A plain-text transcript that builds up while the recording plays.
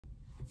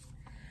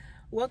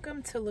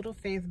Welcome to Little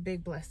Faith,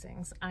 Big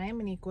Blessings. I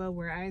am Aniqua,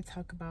 where I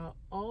talk about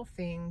all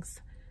things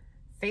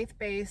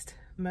faith-based,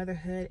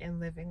 motherhood, and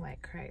living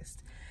like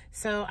Christ.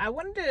 So I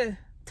wanted to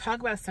talk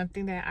about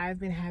something that I've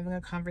been having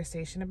a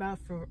conversation about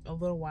for a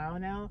little while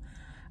now.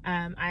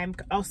 I'm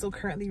also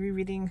currently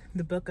rereading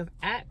the book of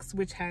Acts,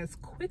 which has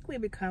quickly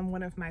become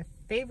one of my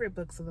favorite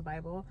books of the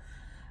Bible.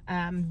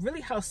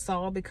 Really how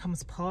Saul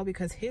becomes Paul,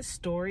 because his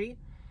story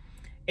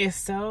is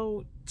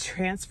so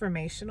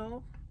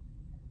transformational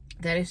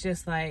that it's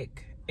just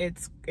like,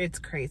 it's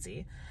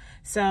crazy.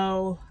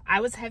 So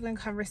I was having a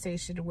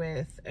conversation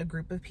with a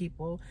group of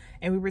people,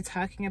 and we were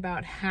talking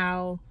about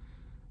how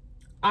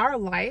our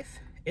life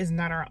is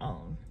not our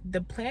own.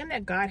 The plan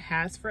that God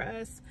has for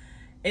us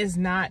is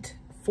not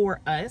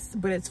for us,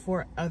 but it's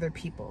for other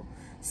people.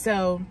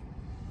 So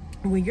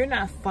when you're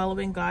not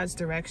following God's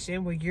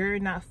direction, when you're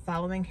not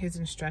following his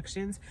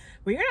instructions,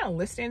 when you're not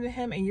listening to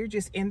him and you're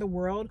just in the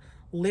world,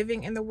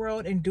 living in the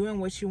world and doing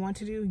what you want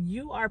to do,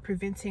 you are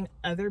preventing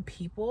other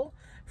people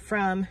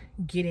from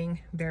getting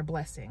their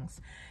blessings.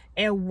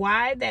 And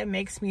why that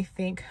makes me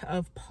think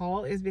of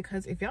Paul is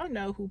because if y'all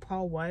know who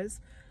Paul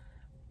was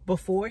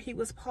before he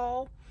was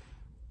Paul,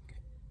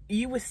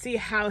 you would see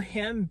how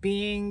him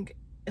being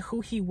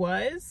who he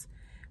was,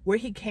 where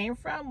he came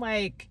from,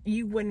 like,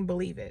 you wouldn't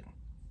believe it.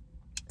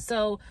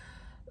 So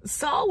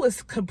Saul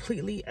was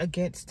completely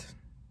against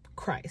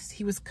Christ.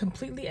 He was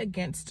completely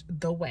against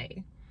the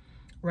way,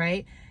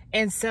 right?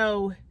 And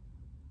so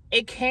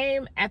it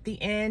came at the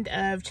end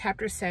of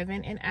chapter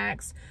 7 in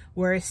Acts,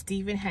 where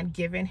Stephen had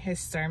given his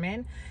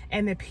sermon,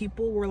 and the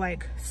people were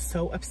like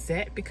so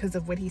upset because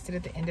of what he said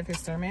at the end of his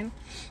sermon.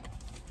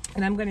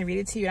 And I'm going to read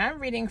it to you. I'm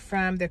reading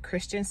from the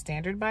Christian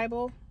Standard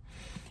Bible.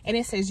 And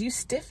it says, "You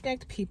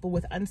stiff-necked people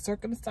with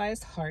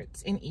uncircumcised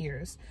hearts and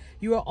ears,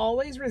 you are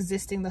always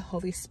resisting the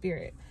Holy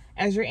Spirit.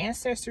 As your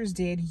ancestors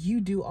did, you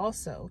do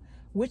also.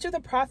 Which of the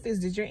prophets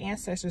did your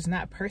ancestors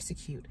not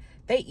persecute?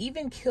 They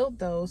even killed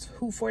those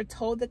who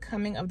foretold the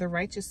coming of the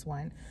righteous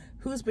one,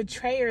 whose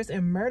betrayers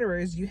and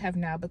murderers you have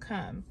now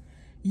become.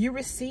 You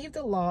received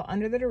the law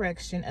under the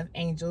direction of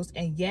angels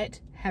and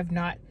yet have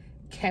not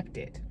kept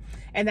it."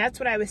 And that's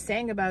what I was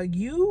saying about,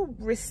 you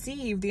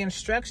receive the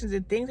instructions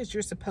and things that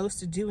you're supposed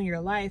to do in your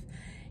life,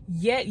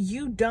 yet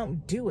you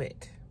don't do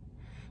it.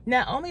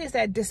 Not only is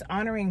that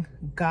dishonoring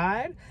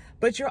God,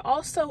 but you're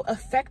also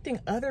affecting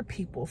other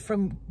people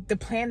from the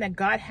plan that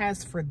God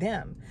has for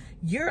them.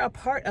 You're a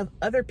part of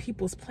other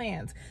people's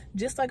plans,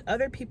 just like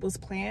other people's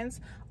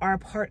plans are a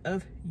part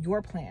of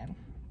your plan.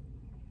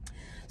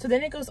 So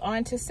then it goes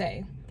on to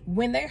say,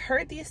 when they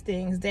heard these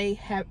things, they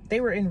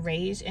were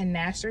enraged and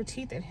gnashed their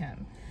teeth at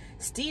him.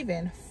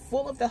 Stephen,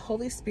 full of the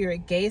Holy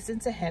Spirit, gazed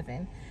into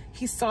heaven.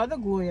 He saw the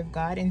glory of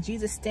God and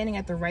Jesus standing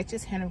at the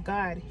righteous hand of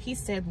God. He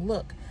said,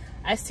 "Look,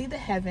 I see the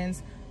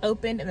heavens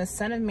opened and the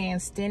Son of Man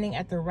standing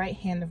at the right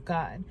hand of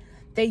God."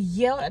 They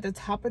yelled at the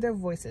top of their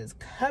voices,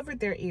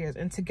 covered their ears,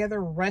 and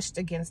together rushed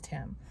against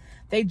him.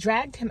 They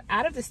dragged him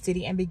out of the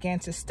city and began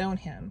to stone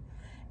him.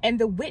 And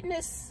the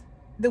witnesses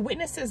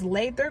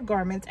laid their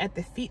garments at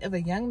the feet of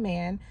a young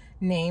man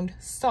named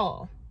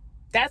Saul.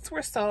 That's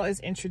where Saul is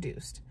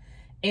introduced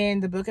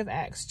in the book of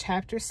Acts,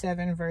 chapter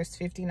 7, verse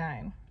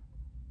 59.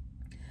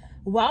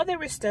 While they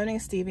were stoning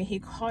Stephen, he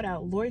called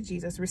out, "Lord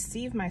Jesus,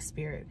 receive my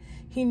spirit."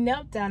 He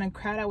knelt down and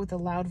cried out with a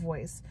loud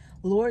voice,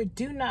 "Lord,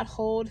 do not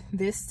hold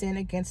this sin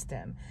against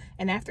them."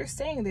 And after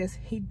saying this,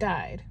 he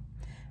died.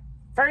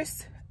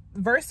 Verse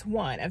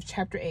 1 of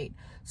chapter 8,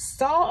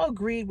 Saul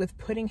agreed with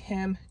putting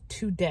him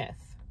to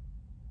death.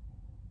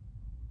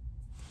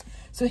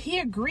 So he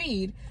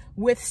agreed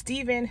with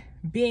Stephen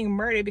being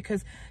murdered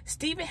because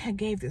Stephen had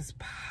gave this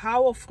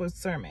powerful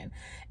sermon.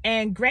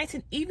 And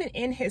granted, even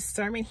in his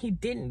sermon, he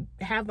didn't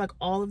have like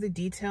all of the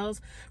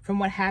details from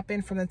what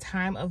happened from the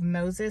time of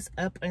Moses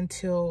up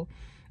until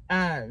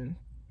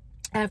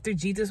after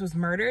Jesus was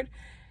murdered.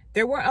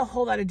 There weren't a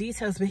whole lot of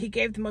details, but he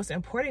gave the most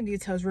important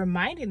details,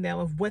 reminding them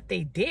of what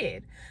they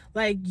did.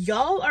 Like,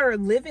 y'all are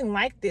living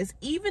like this,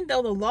 even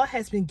though the law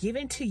has been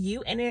given to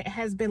you and it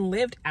has been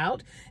lived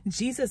out.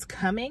 Jesus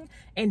coming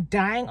and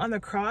dying on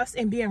the cross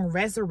and being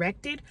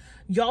resurrected,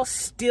 y'all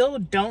still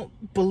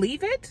don't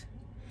believe it?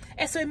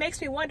 And so it makes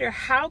me wonder,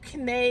 how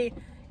can they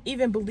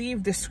even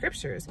believe the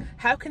scriptures?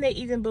 How can they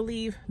even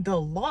believe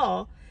the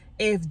law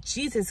if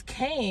Jesus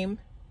came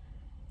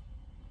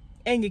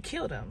and you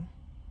killed him?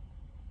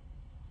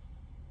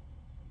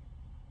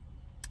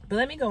 But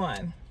let me go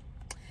on.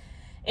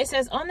 It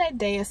says, on that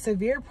day, a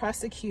severe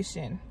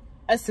persecution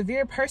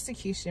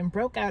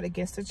broke out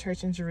against the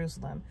church in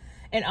Jerusalem,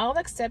 and all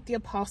except the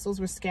apostles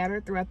were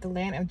scattered throughout the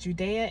land of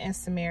Judea and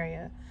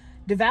Samaria.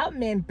 Devout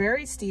men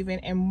buried Stephen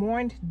and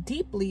mourned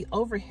deeply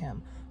over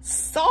him.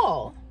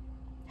 Saul,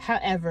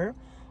 however,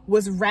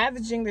 was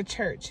ravaging the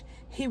church.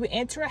 He would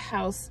enter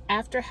house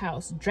after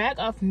house, drag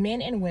off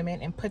men and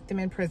women, and put them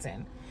in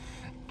prison.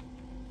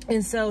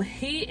 And so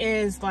he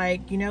is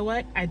like, you know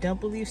what? I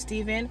don't believe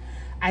Stephen.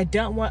 I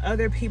don't want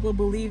other people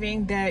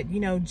believing that, you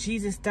know,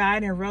 Jesus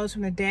died and rose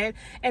from the dead.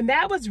 And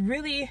that was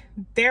really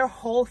their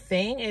whole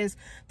thing, is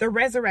the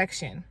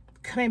resurrection.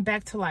 coming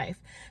back to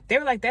life. They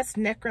were like, that's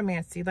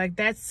necromancy. Like,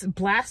 that's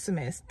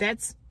blasphemous.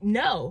 That's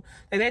no,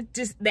 like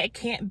that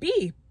can't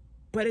be.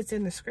 But it's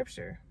in the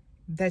scripture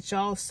that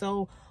y'all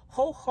so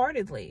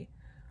wholeheartedly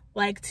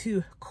like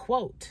to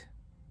quote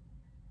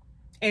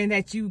and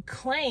that you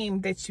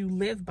claim that you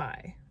live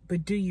by.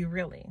 But do you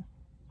really?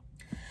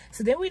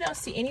 So then we don't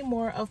see any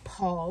more of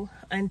Paul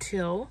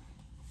until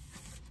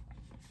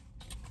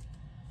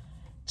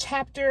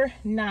chapter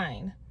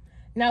 9.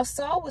 Now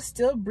Saul was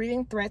still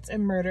breathing threats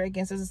and murder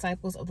against the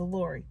disciples of the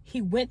Lord.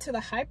 He went to the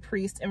high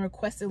priest and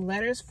requested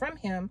letters from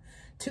him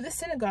to the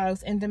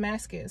synagogues in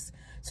Damascus,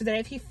 so that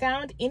if he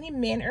found any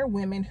men or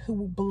women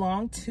who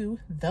belonged to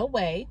the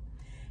way,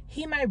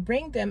 he might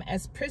bring them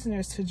as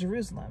prisoners to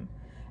Jerusalem.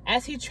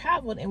 As he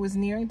traveled and was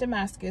nearing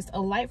Damascus, a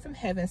light from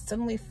heaven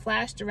suddenly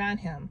flashed around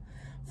him,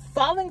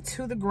 falling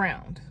to the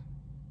ground.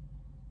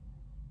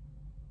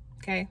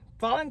 Okay,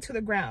 falling to the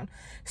ground.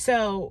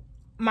 So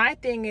my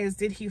thing is,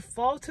 did he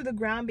fall to the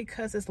ground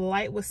because his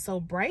light was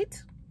so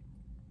bright?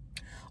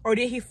 Or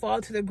did he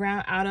fall to the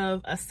ground out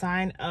of a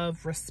sign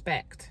of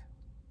respect?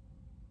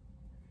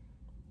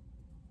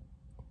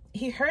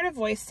 He heard a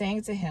voice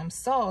saying to him,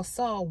 Saul,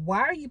 Saul,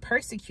 why are you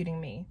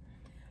persecuting me?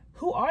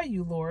 Who are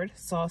you, Lord?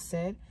 Saul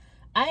said.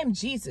 I am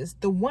Jesus,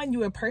 the one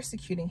you are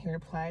persecuting, he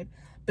replied.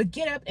 But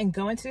get up and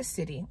go into the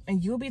city,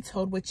 and you will be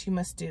told what you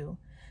must do.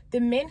 The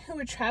men who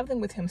were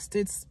traveling with him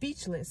stood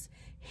speechless,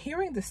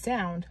 hearing the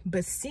sound,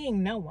 but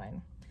seeing no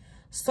one.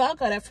 Saul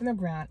got up from the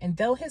ground, and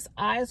though his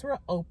eyes were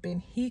open,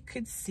 he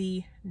could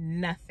see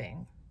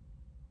nothing.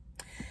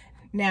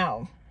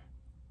 Now,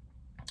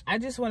 I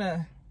just want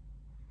to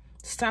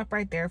stop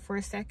right there for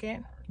a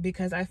second,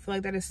 because I feel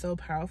like that is so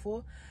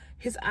powerful.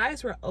 His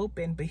eyes were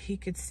open, but he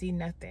could see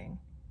nothing.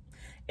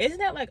 Isn't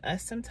that like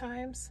us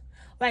sometimes?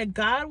 Like,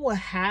 God will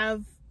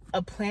have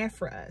a plan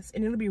for us,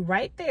 and it'll be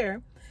right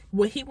there.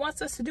 What he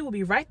wants us to do will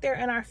be right there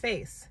in our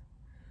face.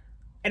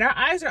 And our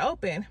eyes are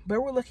open,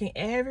 but we're looking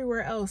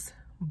everywhere else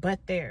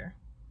but there.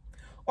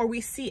 Or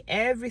we see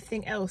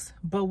everything else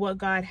but what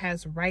God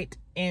has right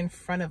in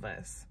front of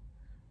us.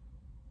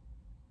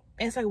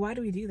 And it's like, why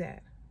do we do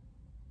that?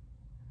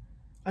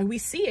 Like, we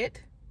see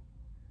it,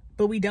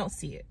 but we don't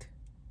see it.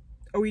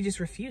 Or we just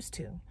refuse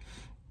to.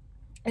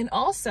 And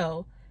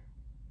also,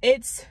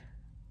 it's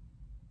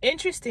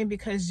interesting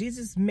because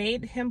Jesus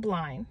made him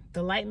blind.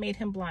 The light made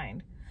him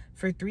blind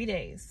for 3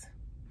 days.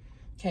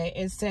 Okay,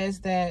 it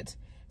says that,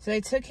 so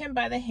they took him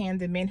by the hand,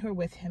 the men who were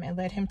with him, and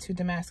led him to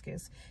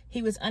Damascus.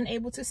 He was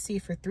unable to see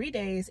for 3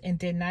 days and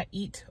did not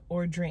eat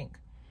or drink.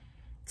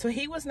 So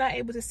he was not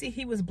able to see.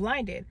 He was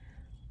blinded.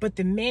 But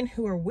the men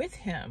who were with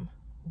him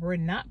were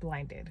not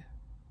blinded,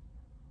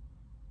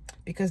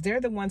 because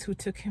they're the ones who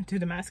took him to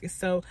Damascus.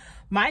 So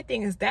my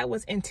thing is, that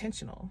was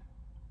intentional.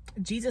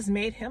 Jesus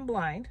made him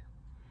blind.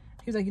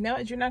 He was like, you know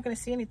what? You're not going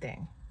to see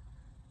anything.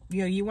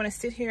 You know, you want to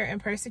sit here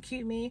and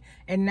persecute me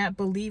and not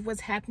believe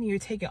what's happening. You're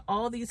taking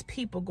all these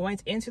people, going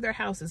into their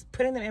houses,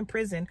 putting them in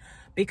prison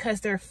because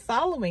they're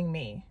following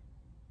me.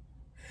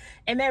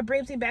 And that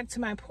brings me back to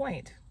my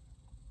point.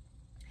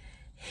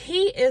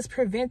 He is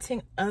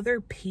preventing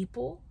other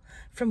people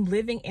from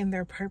living in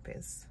their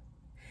purpose.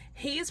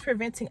 He is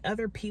preventing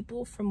other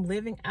people from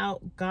living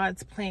out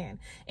God's plan.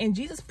 And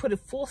Jesus put a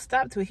full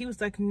stop to it. He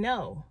was like,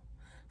 no,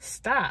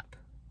 stop.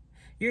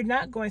 You're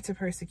not going to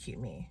persecute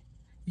me.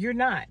 You're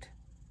not.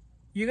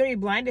 You're going to be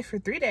blinded for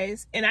 3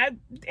 days.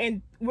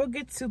 And we'll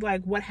get to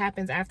like what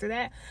happens after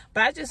that.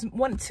 But I just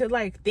want to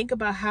like think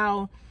about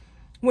how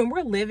when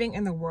we're living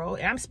in the world,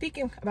 and I'm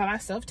speaking about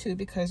myself too,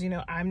 because, you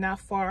know, I'm not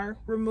far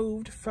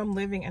removed from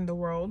living in the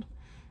world.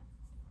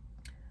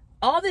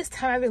 All this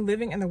time I've been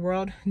living in the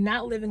world,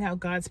 not living out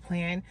God's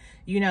plan,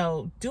 you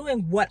know,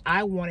 doing what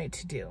I wanted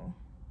to do.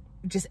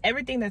 Just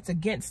everything that's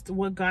against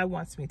what God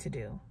wants me to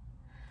do.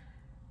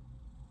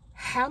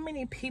 How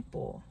many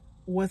people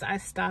was I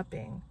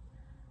stopping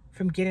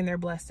from getting their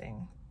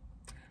blessing?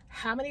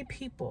 How many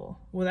people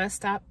was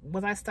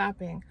I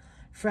stopping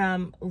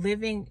from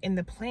living in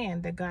the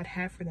plan that God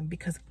had for them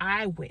because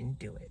I wouldn't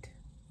do it?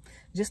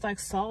 Just like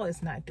Saul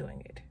is not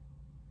doing it.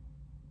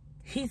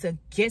 He's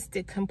against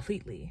it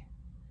completely.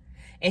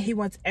 And he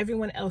wants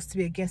everyone else to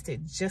be against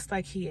it just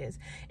like he is.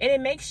 And it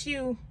makes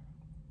you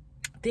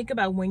think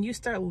about when you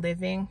start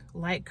living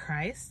like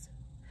Christ,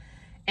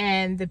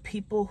 and the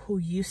people who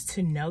used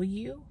to know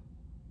you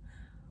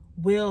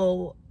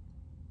will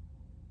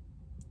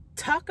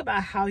talk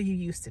about how you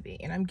used to be.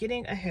 And I'm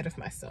getting ahead of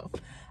myself.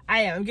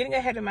 I'm getting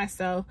ahead of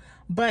myself,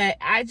 but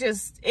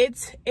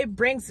it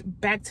brings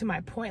back to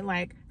my point,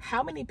 like,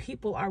 how many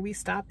people are we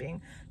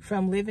stopping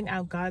from living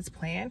out God's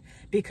plan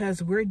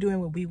because we're doing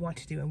what we want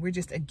to do and we're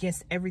just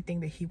against everything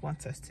that he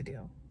wants us to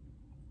do?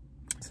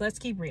 So let's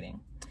keep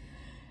reading.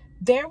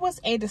 There was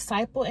a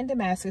disciple in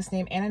Damascus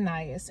named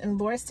Ananias, and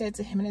the Lord said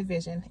to him in a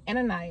vision,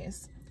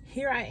 Ananias.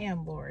 Here I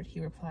am, Lord, he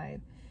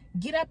replied.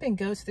 Get up and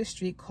go to the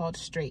street called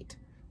Straight,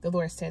 the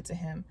Lord said to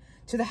him,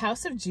 to the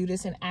house of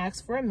Judas, and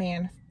ask for a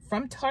man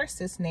from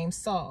Tarsus named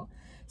Saul,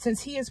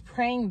 since he is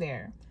praying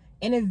there.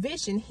 In a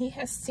vision, he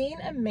has seen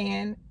a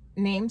man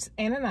named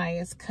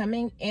Ananias,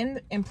 coming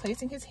in and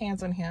placing his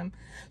hands on him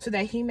so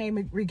that he may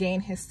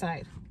regain his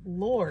sight.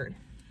 Lord,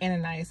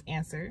 Ananias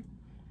answered,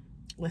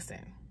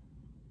 listen,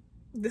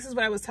 this is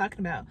what I was talking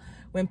about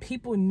when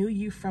people knew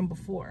you from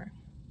before.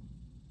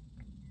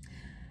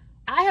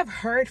 I have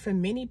heard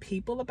from many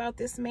people about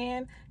this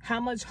man, how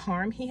much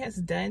harm he has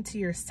done to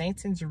your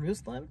saints in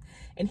Jerusalem,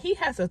 and he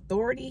has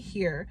authority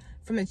here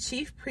from the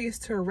chief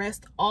priest to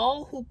arrest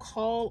all who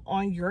call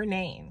on your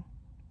name.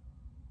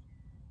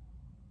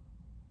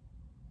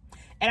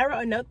 And I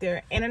wrote a note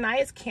there,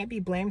 Ananias can't be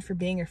blamed for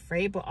being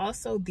afraid, but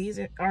also these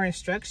are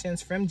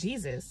instructions from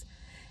Jesus.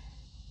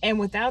 And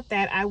without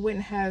that, I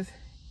wouldn't have,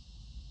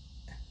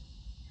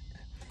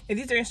 and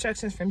these are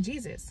instructions from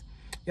Jesus.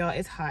 Y'all,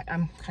 it's hot.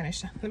 I'm kind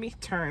of let me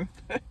turn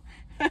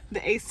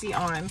the AC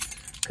on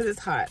because it's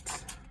hot.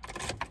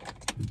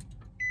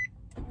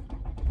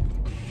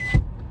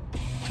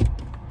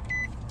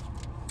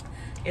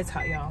 It's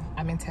hot, y'all.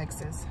 I'm in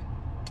Texas.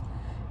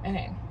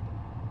 Okay.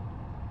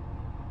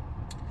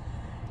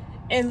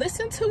 And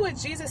listen to what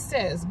Jesus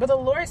says. But the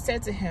Lord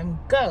said to him,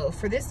 go,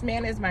 for this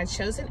man is my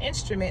chosen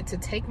instrument to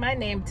take my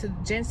name to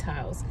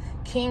Gentiles,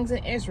 kings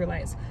and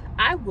Israelites.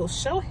 I will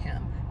show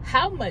him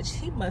how much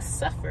he must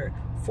suffer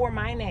for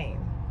my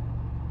name.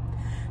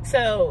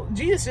 So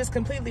Jesus just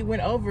completely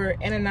went over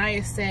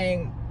Ananias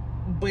saying,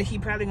 but he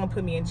probably gonna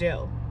put me in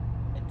jail.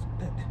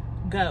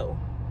 Go.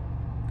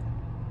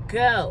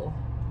 Go.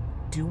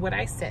 Do what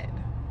I said.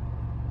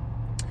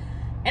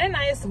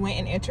 Ananias went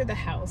and entered the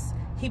house.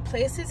 He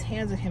placed his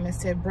hands on him and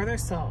said, Brother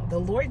Saul, the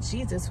Lord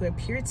Jesus, who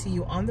appeared to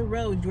you on the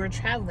road you are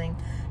traveling,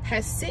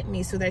 has sent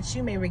me so that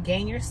you may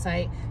regain your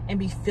sight and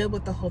be filled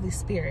with the Holy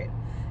Spirit.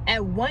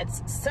 At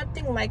once,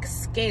 something like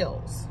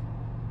scales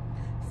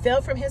fell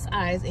from his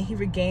eyes and he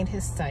regained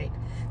his sight.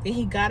 Then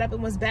he got up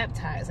and was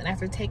baptized, and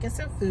after taking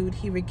some food,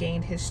 he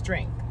regained his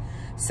strength.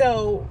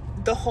 So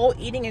the whole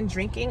eating and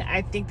drinking,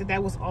 I think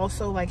that was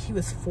also like he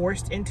was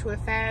forced into a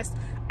fast.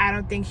 I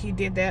don't think he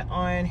did that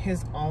on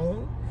his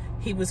own.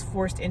 He was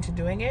forced into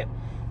doing it.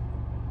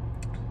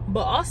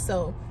 But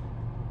also,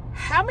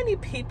 how many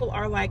people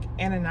are like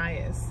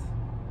Ananias?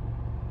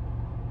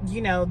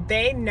 You know,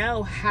 they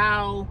know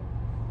how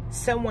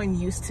someone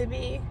used to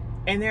be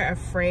and they're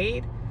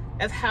afraid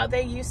of how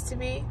they used to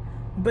be.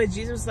 But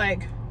Jesus was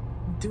like,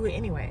 do it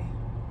anyway.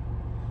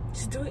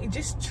 Just do it.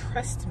 Just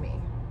trust me.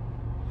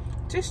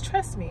 Just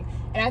trust me.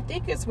 And I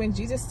think it's when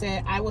Jesus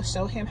said, I will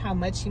show him how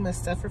much he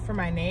must suffer for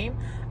my name.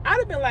 I'd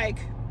have been like,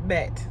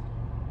 bet.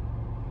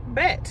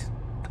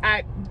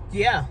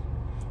 Yeah,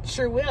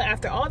 sure will.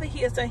 After all that he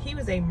has done, he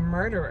was a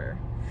murderer.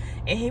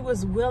 And he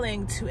was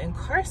willing to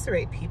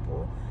incarcerate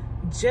people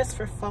just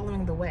for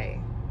following the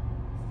way.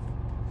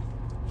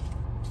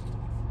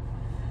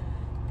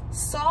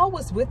 Saul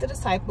was with the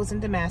disciples in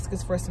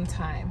Damascus for some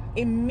time.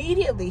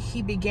 Immediately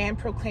he began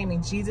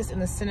proclaiming Jesus in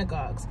the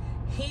synagogues.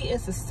 He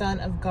is the Son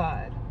of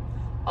God.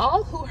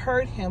 All who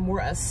heard him were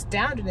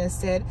astounded and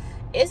said,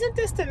 isn't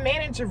this the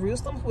man in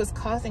Jerusalem who is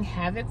causing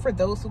havoc for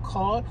those who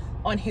called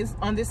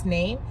on this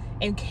name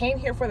and came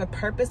here for the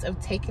purpose of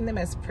taking them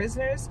as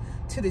prisoners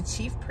to the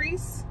chief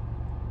priests?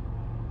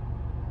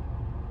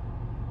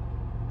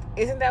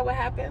 Isn't that what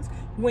happens?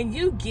 When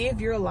you give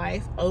your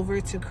life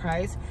over to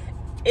Christ,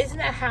 isn't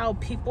that how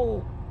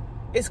people,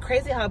 it's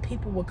crazy how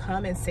people will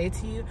come and say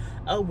to you,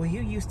 oh, well,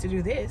 you used to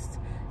do this.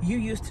 You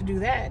used to do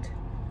that.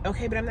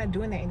 Okay, but I'm not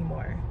doing that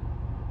anymore.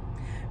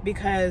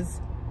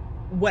 Because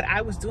what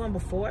I was doing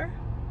before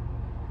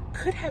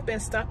could have been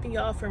stopping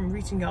y'all from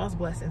reaching y'all's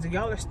blessings, and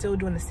y'all are still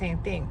doing the same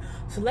thing.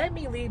 So let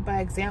me lead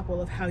by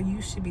example of how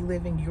you should be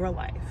living your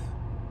life.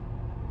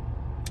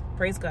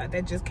 Praise God.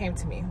 That just came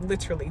to me.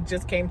 Literally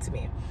just came to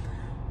me.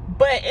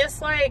 But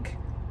it's like,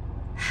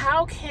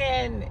 how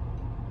can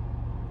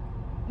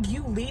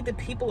you lead the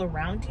people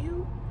around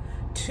you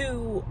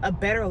to a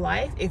better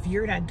life if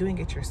you're not doing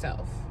it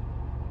yourself?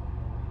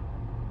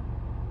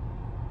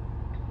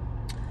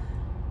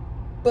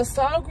 But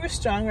Saul grew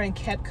stronger and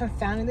kept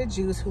confounding the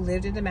Jews who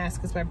lived in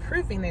Damascus by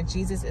proving that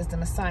Jesus is the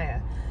Messiah.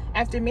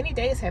 After many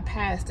days had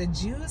passed, the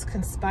Jews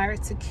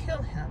conspired to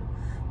kill him.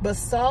 But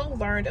Saul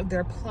learned of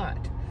their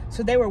plot.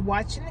 So they were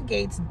watching the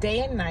gates day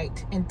and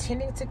night,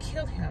 intending to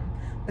kill him.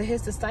 But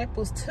his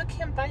disciples took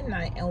him by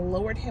night and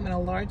lowered him in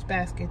a large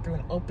basket through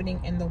an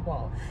opening in the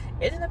wall.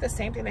 Isn't that the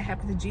same thing that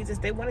happened to Jesus?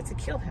 They wanted to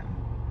kill him.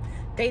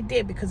 They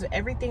did, because of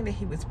everything that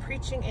he was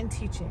preaching and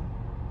teaching.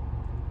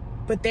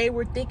 But they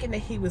were thinking that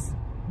he was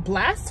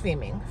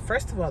blaspheming,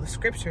 first of all, the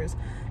scriptures,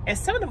 and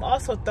some of them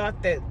also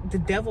thought that the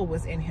devil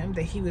was in him,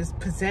 that he was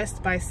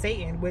possessed by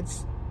Satan, which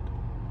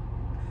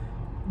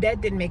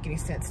that didn't make any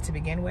sense to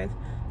begin with.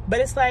 But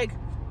it's like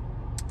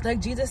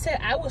Jesus said,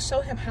 I will show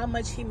him how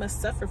much he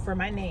must suffer for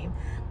my name.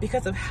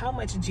 Because of how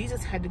much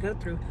Jesus had to go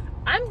through,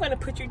 I'm going to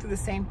put you through the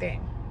same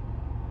thing.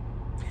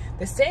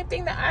 The same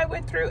thing that I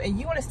went through, and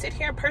you want to sit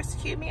here and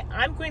persecute me,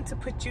 I'm going to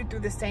put you through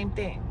the same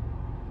thing.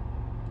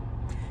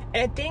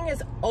 And the thing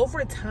is,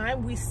 over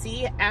time, we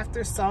see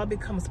after Saul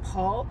becomes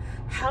Paul,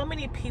 how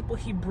many people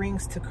he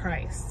brings to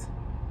Christ.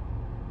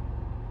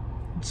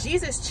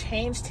 Jesus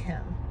changed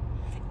him.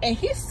 And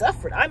he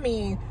suffered. I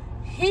mean,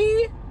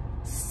 He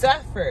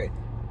suffered.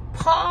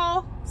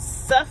 Paul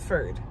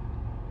suffered.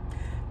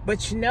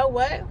 But you know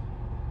what?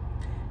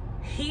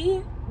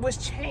 He was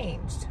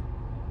changed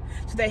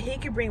so that he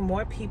could bring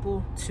more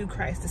people to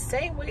Christ. The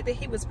same way that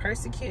he was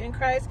persecuting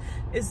Christ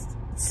is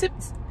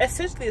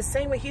essentially the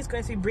same way he's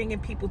going to be bringing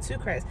people to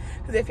Christ.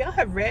 Because if y'all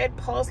have read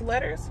Paul's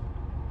letters,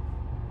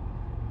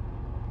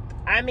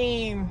 I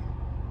mean,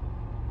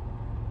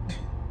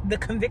 the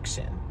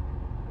conviction.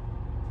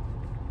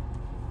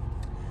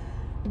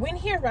 When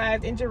he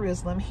arrived in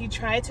Jerusalem, he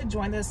tried to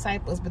join the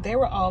disciples, but they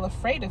were all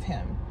afraid of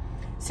him,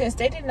 since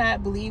they did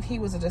not believe he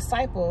was a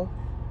disciple.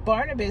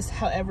 Barnabas,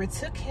 however,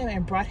 took him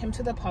and brought him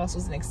to the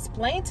apostles and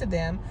explained to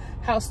them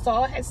how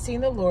Saul had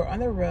seen the Lord on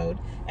the road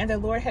and the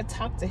Lord had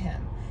talked to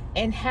him,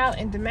 and how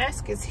in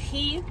Damascus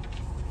he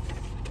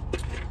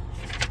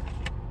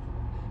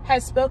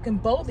had spoken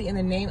boldly in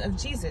the name of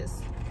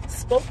Jesus.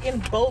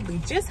 Spoken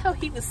boldly. Just how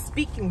he was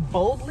speaking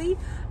boldly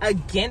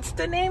against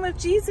the name of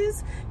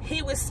Jesus,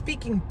 he was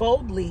speaking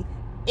boldly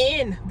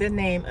in the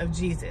name of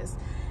Jesus.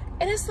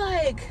 And it's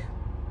like,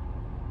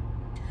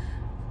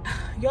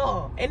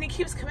 y'all, and it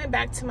keeps coming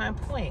back to my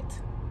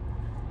point.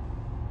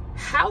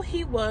 How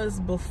he was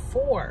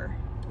before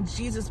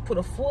Jesus put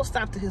a full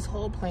stop to his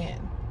whole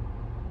plan.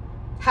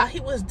 How he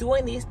was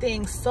doing these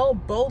things so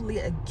boldly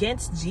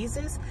against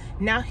Jesus.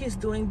 Now he's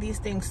doing these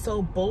things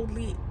so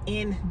boldly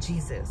in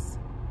Jesus.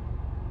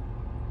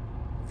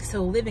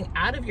 So living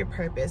out of your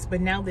purpose, but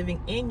now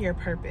living in your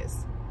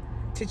purpose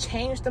to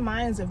change the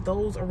minds of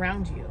those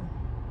around you.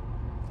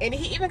 And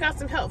he even got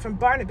some help from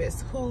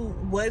Barnabas, who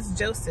was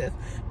Joseph,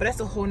 but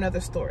that's a whole nother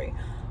story.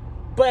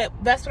 But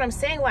that's what I'm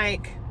saying.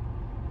 Like,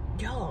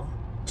 y'all,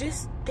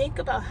 just think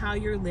about how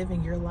you're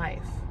living your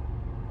life.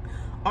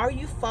 Are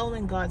you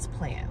following God's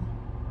plan?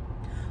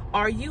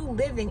 Are you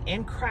living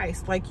in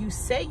Christ like you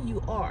say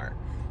you are?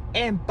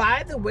 And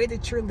by the way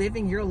that you're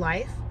living your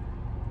life,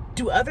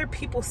 do other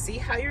people see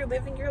how you're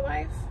living your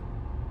life?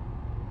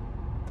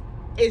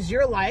 Is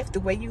your life,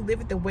 the way you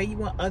live it, the way you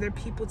want other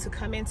people to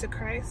come into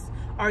Christ?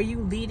 Are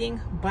you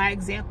leading by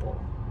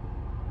example?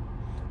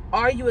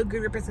 Are you a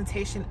good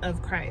representation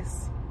of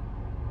Christ?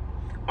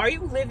 Are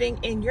you living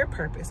in your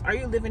purpose? Are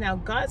you living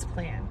out God's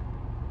plan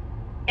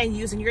and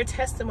using your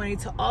testimony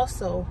to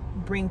also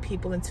bring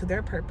people into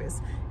their purpose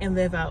and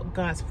live out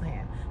God's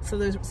plan so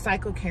the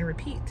cycle can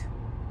repeat?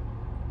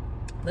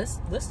 Let's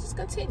just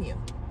continue.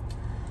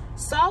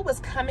 Saul was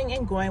coming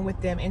and going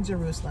with them in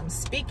Jerusalem,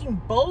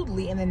 speaking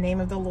boldly in the name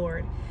of the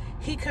Lord.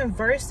 He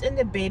conversed and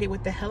debated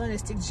with the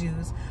Hellenistic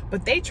Jews,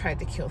 but they tried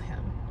to kill him.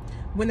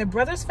 When the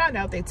brothers found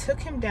out, they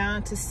took him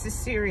down to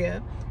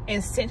Caesarea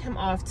and sent him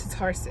off to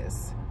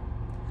Tarsus.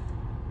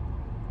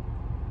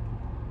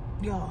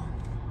 Y'all.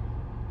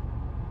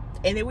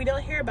 And then we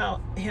don't hear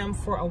about him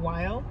for a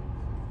while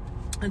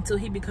until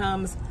he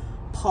becomes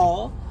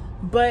Paul.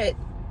 But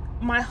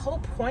my whole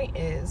point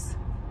is,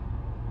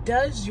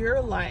 does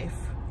your life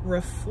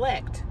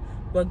reflect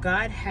what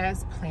God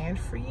has planned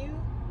for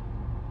you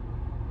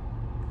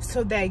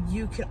so that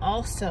you can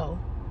also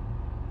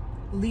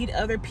lead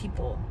other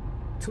people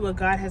to what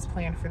God has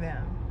planned for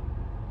them?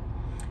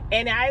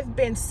 And I've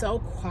been so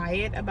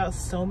quiet about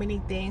so many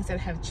things that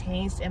have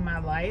changed in my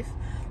life.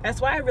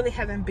 That's why I really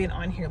haven't been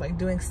on here like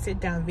doing sit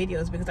down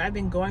videos, because I've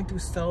been going through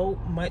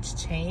so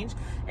much change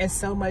and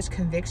so much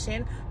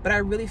conviction. But I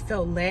really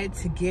felt led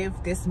to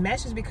give this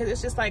message because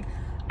it's just like,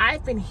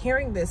 I've been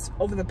hearing this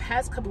over the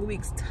past couple of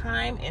weeks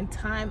time and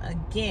time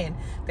again,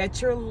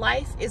 that your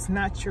life is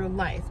not your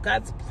life.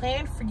 God's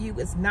plan for you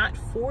is not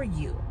for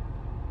you.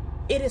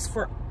 It is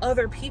for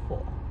other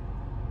people.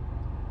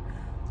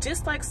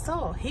 Just like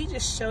Saul, he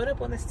just showed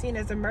up on the scene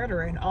as a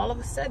murderer, and all of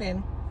a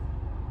sudden,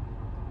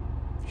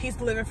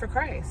 he's living for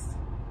Christ.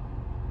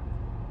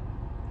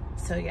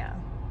 So yeah,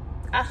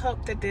 I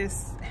hope that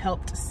this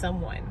helped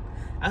someone.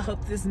 I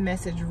hope this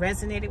message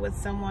resonated with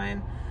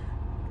someone.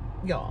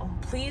 Y'all,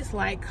 please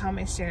like,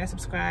 comment, share, and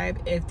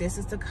subscribe if this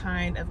is the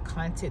kind of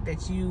content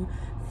that you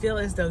feel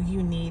as though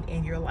you need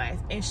in your life,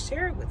 and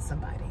share it with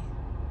somebody.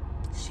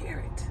 Share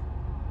it.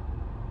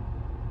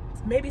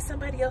 Maybe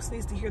somebody else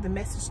needs to hear the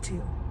message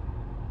too.